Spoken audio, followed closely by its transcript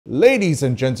Ladies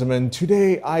and gentlemen,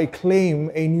 today I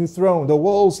claim a new throne, the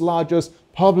world's largest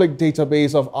public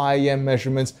database of IEM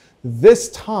measurements, this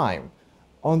time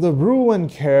on the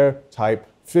B&K Type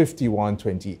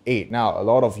 5128. Now, a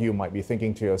lot of you might be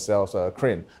thinking to yourselves,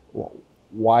 Crin,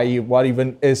 what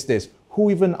even is this? Who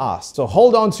even asked? So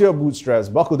hold on to your bootstraps,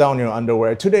 buckle down your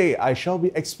underwear. Today, I shall be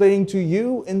explaining to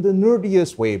you in the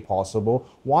nerdiest way possible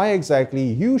why exactly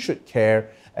you should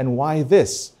care and why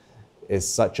this is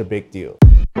such a big deal.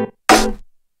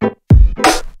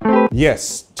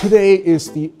 Yes, today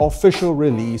is the official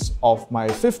release of my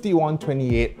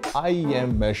 5128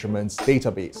 IEM measurements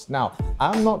database. Now,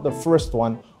 I'm not the first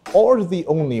one or the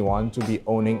only one to be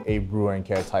owning a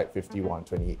B&K Type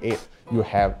 5128. You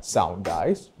have Sound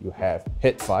Guys, you have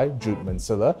Hitfi, Jude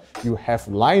Mansilla, you have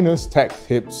Linus Tech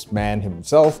Tips man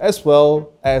himself, as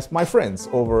well as my friends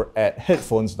over at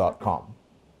headphones.com.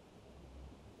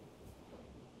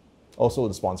 Also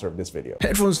the sponsor of this video.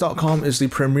 Headphones.com is the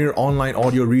premier online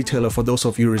audio retailer for those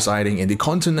of you residing in the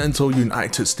continental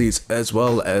United States as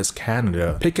well as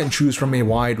Canada. Pick and choose from a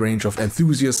wide range of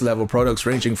enthusiast level products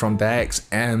ranging from DACs,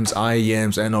 AMs,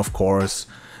 IEMs, and of course,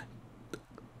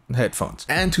 headphones.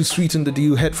 And to sweeten the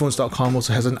deal, Headphones.com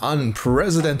also has an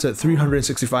unprecedented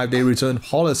 365-day return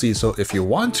policy, so if you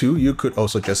want to, you could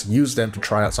also just use them to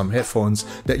try out some headphones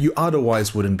that you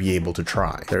otherwise wouldn't be able to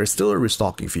try. There is still a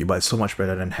restocking fee, but it's so much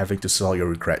better than having to sell your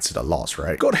regrets at a loss,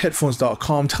 right? Go to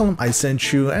Headphones.com, tell them I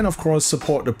sent you, and of course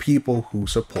support the people who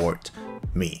support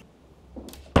me.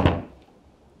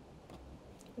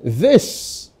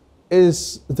 This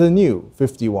is the new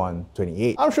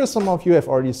 5128. I'm sure some of you have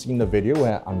already seen the video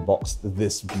where I unboxed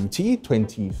this beauty,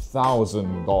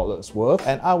 $20,000 worth,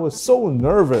 and I was so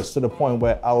nervous to the point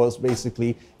where I was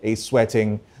basically a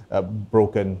sweating,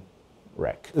 broken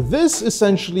wreck. This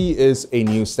essentially is a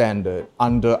new standard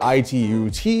under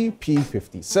IEMs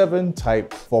P57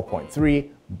 Type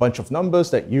 4.3, bunch of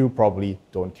numbers that you probably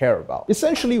don't care about.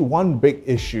 Essentially, one big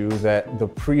issue that the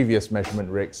previous measurement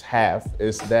rigs have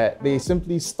is that they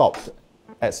simply stopped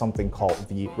at something called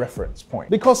the reference point,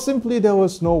 because simply there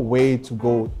was no way to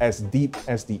go as deep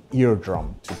as the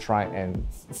eardrum to try and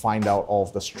find out all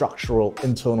of the structural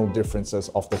internal differences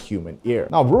of the human ear.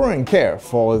 Now, B&K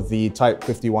for the Type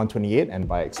 5128 and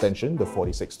by extension the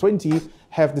 4620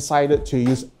 have decided to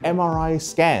use MRI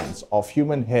scans of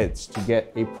human heads to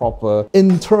get a proper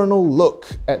internal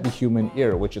look at the human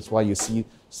ear, which is why you see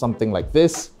something like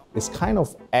this is kind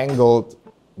of angled,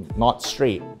 not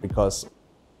straight, because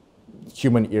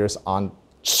human ears aren't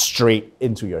straight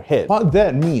into your head. What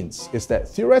that means is that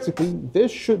theoretically,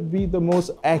 this should be the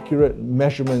most accurate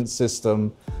measurement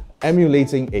system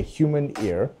emulating a human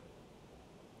ear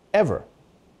ever.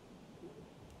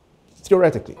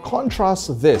 Theoretically.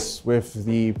 Contrast this with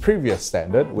the previous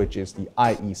standard, which is the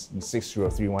IEC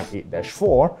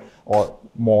 60318-4, or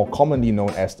more commonly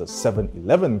known as the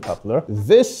 711 coupler.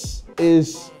 This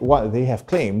is what they have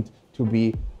claimed to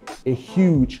be a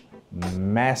huge,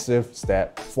 massive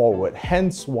step forward,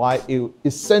 hence why it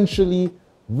essentially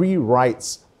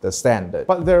rewrites the standard.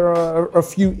 But there are a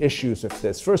few issues with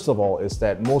this. First of all is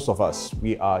that most of us,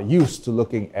 we are used to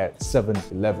looking at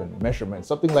 711 measurements.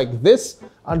 Something like this,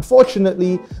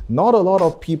 unfortunately, not a lot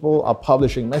of people are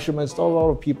publishing measurements, not a lot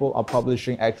of people are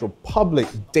publishing actual public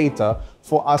data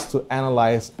for us to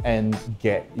analyze and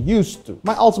get used to.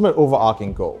 My ultimate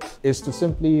overarching goal is to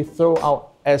simply throw out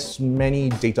as many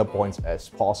data points as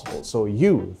possible so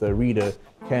you, the reader,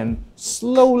 can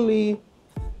slowly,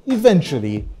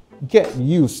 eventually get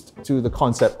used to the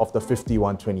concept of the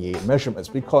 5128 measurements,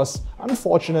 because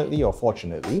unfortunately or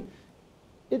fortunately,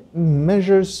 it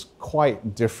measures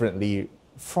quite differently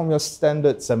from your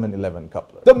standard 711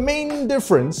 coupler. The main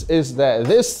difference is that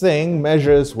this thing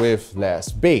measures with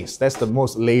less bass. That's the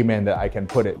most layman that I can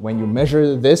put it. When you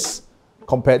measure this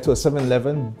compared to a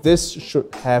 711, this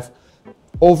should have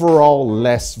overall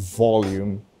less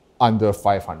volume under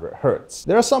 500 Hertz.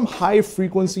 There are some high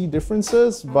frequency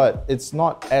differences, but it's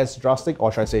not as drastic,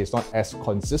 or should I say it's not as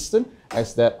consistent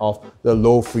as that of the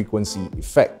low frequency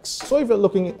effects. So if you're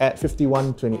looking at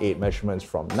 5128 measurements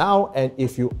from now, and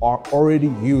if you are already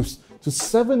used to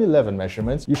 711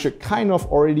 measurements, you should kind of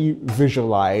already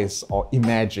visualize or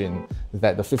imagine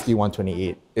that the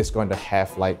 5128 is going to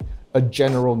have like a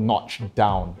general notch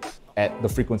down at the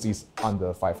frequencies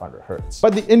under 500 Hertz.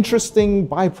 But the interesting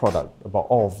byproduct about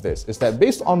all of this is that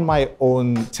based on my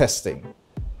own testing,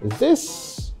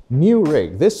 this new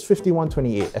rig, this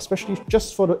 5128, especially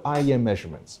just for the IEM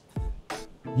measurements,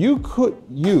 you could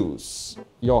use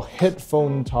your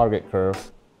headphone target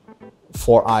curve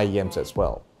for IEMs as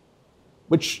well,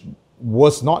 which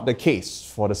was not the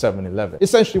case for the 711.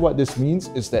 Essentially what this means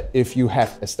is that if you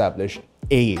have established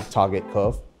a target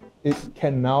curve, it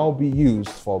can now be used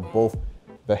for both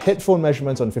the headphone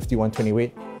measurements on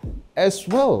 5128 as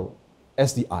well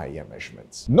as the IEM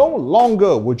measurements. No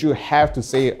longer would you have to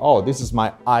say, oh, this is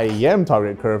my IEM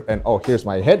target curve and oh, here's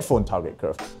my headphone target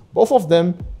curve. Both of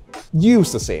them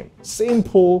use the same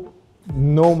pull,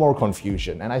 no more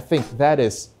confusion. And I think that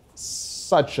is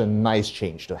such a nice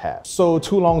change to have. So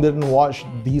too long didn't watch,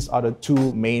 these are the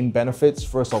two main benefits.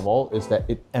 First of all is that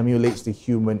it emulates the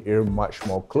human ear much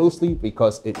more closely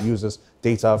because it uses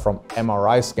data from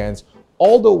MRI scans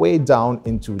all the way down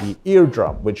into the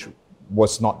eardrum, which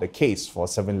was not the case for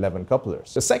 711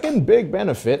 couplers. The second big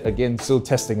benefit, again still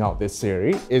testing out this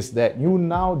theory, is that you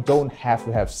now don't have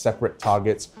to have separate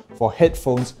targets for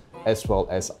headphones as well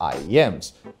as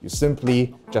IEMs. You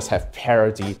simply just have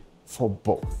parity for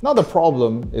both. Now the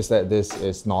problem is that this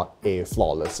is not a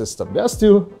flawless system. There are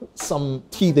still some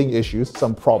teething issues,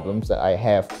 some problems that I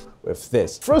have with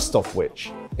this. First of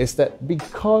which is that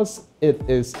because it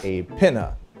is a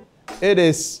pinner, it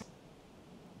is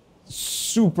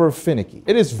super finicky.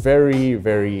 It is very,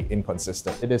 very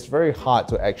inconsistent. It is very hard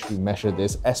to actually measure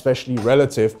this, especially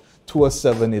relative to a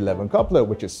 711 coupler,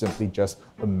 which is simply just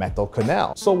a metal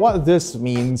canal. So what this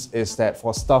means is that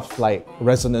for stuff like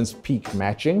resonance peak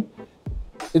matching,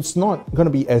 it's not going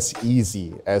to be as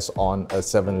easy as on a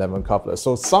 711 coupler.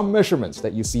 So some measurements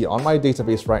that you see on my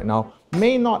database right now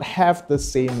may not have the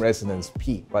same resonance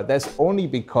peak, but that's only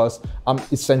because I'm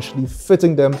essentially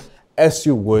fitting them as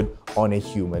you would on a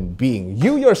human being.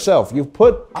 You yourself, you've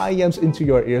put IEMs into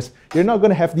your ears, you're not going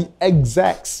to have the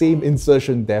exact same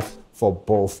insertion depth for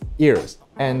both ears.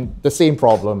 And the same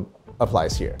problem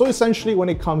applies here. So essentially when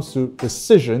it comes to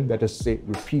precision, that is to say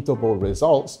repeatable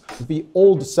results, the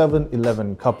old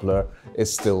 711 coupler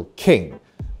is still king.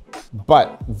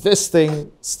 But this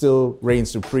thing still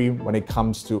reigns supreme when it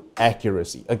comes to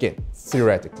accuracy, again,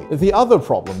 theoretically. The other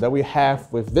problem that we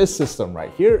have with this system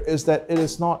right here is that it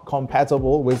is not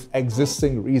compatible with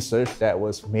existing research that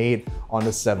was made on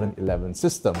the 711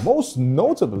 system. Most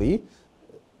notably,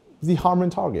 the Harman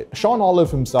target. Sean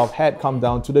Olive himself had come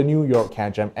down to the New York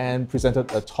CAD Jam and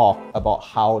presented a talk about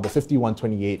how the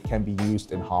 5128 can be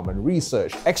used in Harman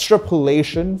research.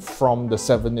 Extrapolation from the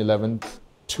 711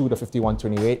 to the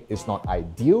 5128 is not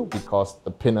ideal because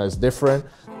the pinner is different,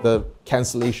 the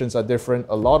cancellations are different,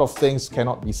 a lot of things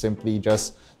cannot be simply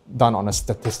just done on a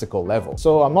statistical level.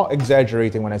 So I'm not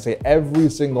exaggerating when I say every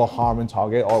single Harman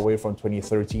target all the way from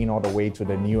 2013 all the way to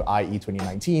the new IE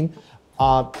 2019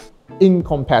 are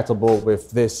incompatible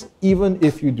with this, even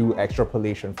if you do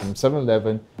extrapolation from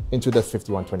 711 into the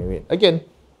 5128. Again,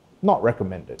 not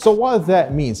recommended. So what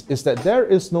that means is that there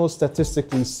is no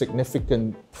statistically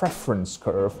significant preference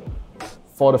curve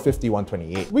for the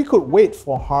 5128. We could wait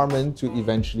for Harman to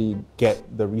eventually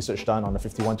get the research done on the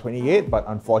 5128, but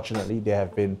unfortunately they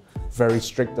have been very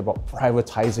strict about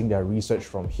privatizing their research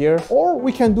from here. Or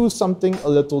we can do something a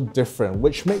little different,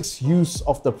 which makes use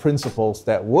of the principles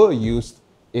that were used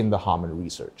in the Harman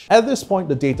research. At this point,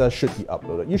 the data should be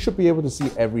uploaded. You should be able to see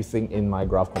everything in my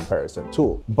graph comparison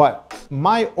tool. But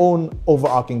my own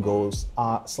overarching goals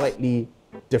are slightly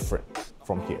different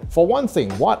from here. For one thing,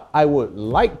 what I would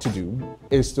like to do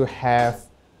is to have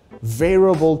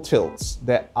variable tilts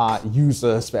that are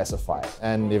user specified.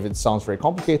 And if it sounds very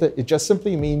complicated, it just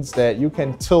simply means that you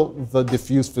can tilt the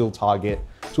diffuse field target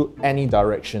to any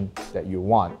direction that you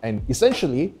want and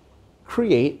essentially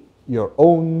create your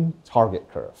own target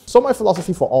curve. So my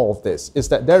philosophy for all of this is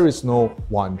that there is no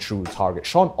one true target.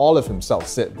 Sean Olive himself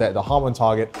said that the Harman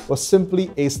target was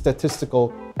simply a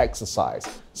statistical exercise,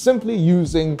 simply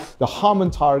using the Harman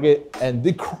target and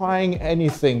decrying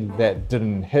anything that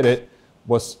didn't hit it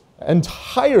was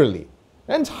entirely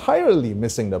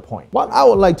missing the point. What I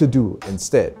would like to do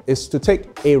instead is to take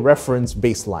a reference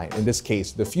baseline, in this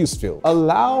case, the diffuse field,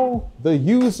 allow the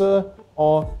user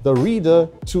or the reader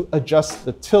to adjust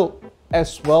the tilt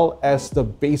as well as the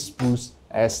bass boost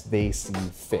as they see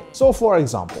fit. So for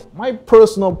example, my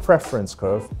personal preference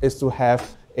curve is to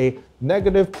have a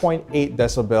negative 0.8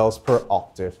 decibels per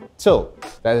octave tilt.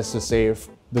 That is to say,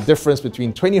 the difference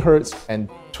between 20 Hertz and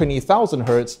 20,000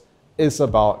 Hertz is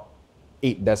about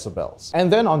 8 decibels.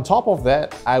 And then on top of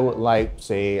that, I would like,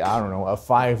 say, I don't know, a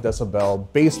 5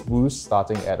 decibel bass boost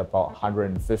starting at about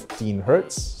 115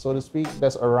 Hertz, so to speak.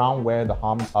 That's around where the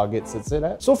Harman target sits it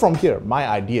at. So from here, my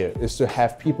idea is to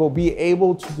have people be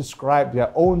able to describe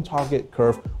their own target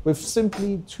curve with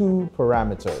simply two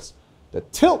parameters, the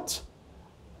tilt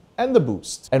and the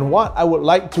boost. And what I would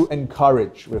like to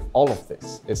encourage with all of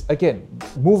this is, again,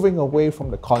 moving away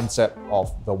from the concept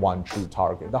of the one true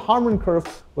target. The Harman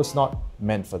curve was not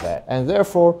meant for that. And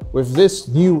therefore, with this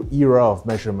new era of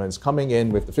measurements coming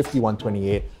in with the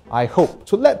 5128, I hope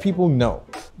to let people know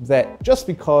that just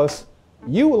because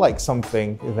you like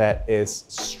something that is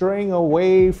straying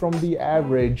away from the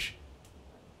average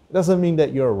doesn't mean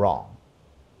that you're wrong.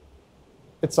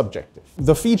 It's subjective.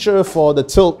 The feature for the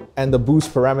tilt and the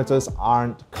boost parameters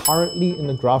aren't currently in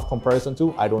the graph comparison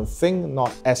tool. I don't think,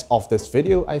 not as of this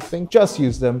video, I think. Just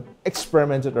use them,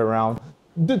 experiment it around,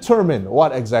 determine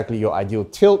what exactly your ideal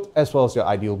tilt as well as your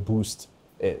ideal boost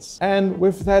is. And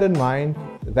with that in mind,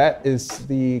 that is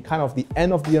the kind of the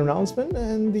end of the announcement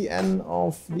and the end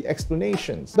of the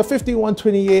explanations. The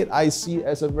 5128 I see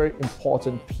as a very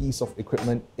important piece of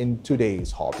equipment in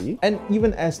today's hobby. And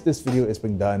even as this video is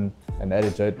being done and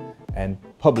edited and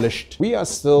published, we are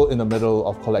still in the middle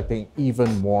of collecting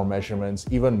even more measurements,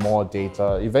 even more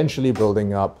data, eventually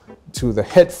building up to the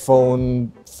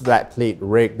headphone flat plate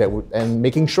rig that would, and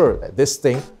making sure that this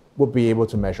thing would be able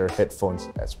to measure headphones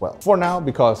as well. For now,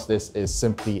 because this is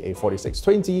simply a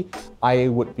 4620, I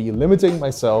would be limiting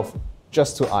myself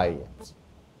just to IEMs.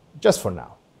 Just for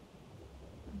now.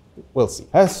 We'll see.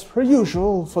 As per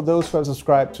usual, for those who have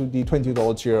subscribed to the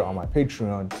 $20 tier on my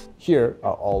Patreon, here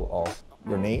are all of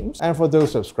your names. And for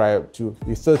those who subscribe to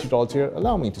the $30 tier,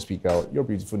 allow me to speak out your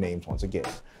beautiful names once again.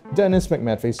 Dennis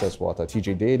McMadface Seswater,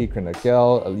 TJ Daly,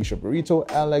 crinacle, Alicia Burrito,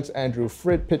 Alex, Andrew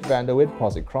Frid, Pit Vanderwit,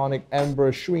 Posit Chronic,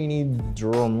 Amber, Shweeny,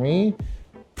 Dromi,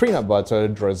 Preanut Butter,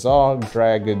 Drazar,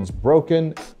 Dragons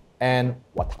Broken, and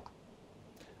Wata.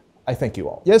 I thank you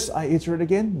all. Yes, I iterate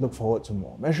again, look forward to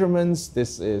more measurements.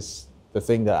 This is the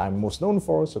thing that I'm most known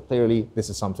for, so clearly this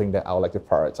is something that I would like to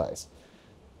prioritize.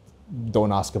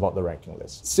 Don't ask about the ranking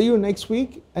list. See you next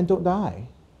week, and don't die.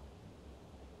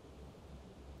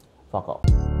 Fuck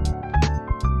off.